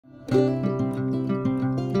Okay,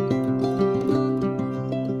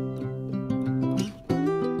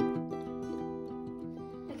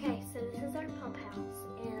 so this is our pump house,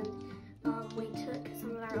 and we took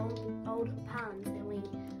some of our old pines and we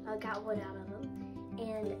got wood out of them,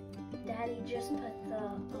 and Daddy just put the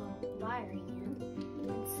wiring in,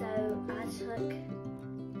 and so I took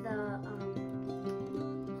the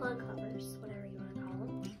plug covers, whatever you want to call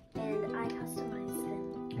them, and I customized them.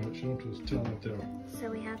 Alright, show them to us, tell them there. So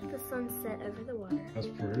we have the sunset over the water. That's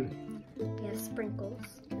pretty. We have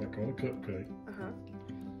sprinkles. Like on a cupcake.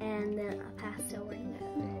 And then a pastel rainbow.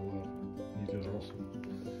 I love it. You did awesome.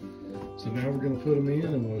 So now we're going to put them in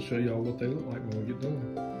and we'll show y'all what they look like when we get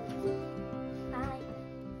done. Bye.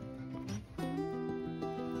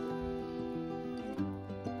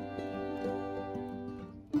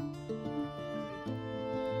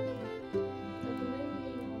 The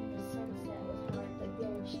blending on the sunset was hard, but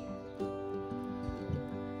then she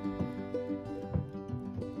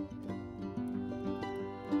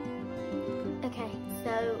Okay,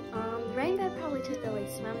 so the rainbow probably took the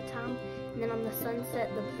least amount of time, and then on the sunset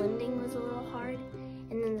the blending was a little hard,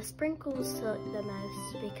 and then the sprinkles took the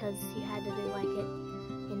most because you had to do like it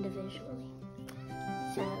individually.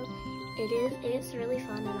 So it is really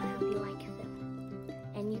fun, and I hope you like them,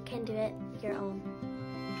 and you can do it your own.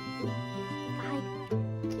 Bye.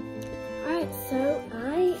 Alright, so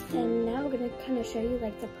I am now gonna kind of show you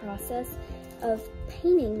like the process of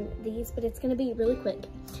painting these, but it's gonna be really quick.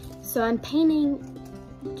 So I'm painting,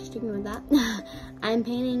 just ignore that. I'm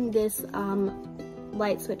painting this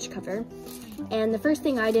light switch cover. And the first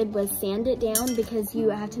thing I did was sand it down because you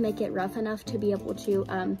have to make it rough enough to be able to,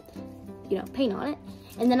 you know, paint on it.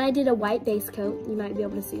 And then I did a white base coat. You might be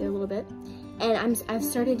able to see it a little bit. And I've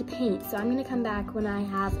started to paint. So I'm gonna come back when I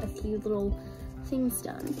have a few little things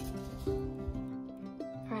done.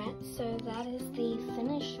 All right, so that is the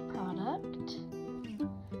finished product.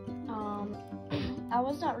 I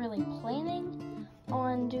was not really planning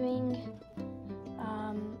on doing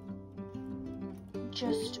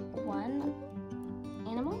just one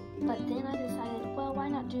animal, but then I decided, well, why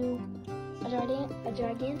not do a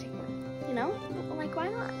gigantic one, you know? Like, why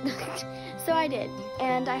not? So I did,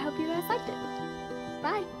 and I hope you guys liked it.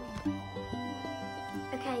 Bye.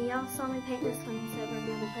 Okay, y'all saw me paint this one, so we're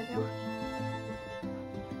gonna put it on.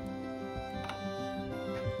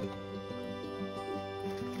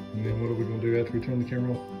 And then what are we going to do after we turn the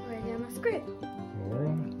camera off? We're gonna screw it.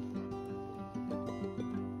 Alright.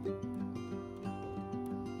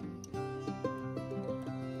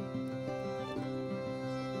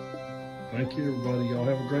 Thank you, everybody. Y'all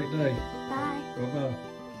have a great day. Bye.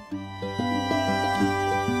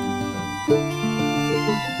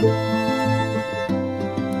 Bye-bye.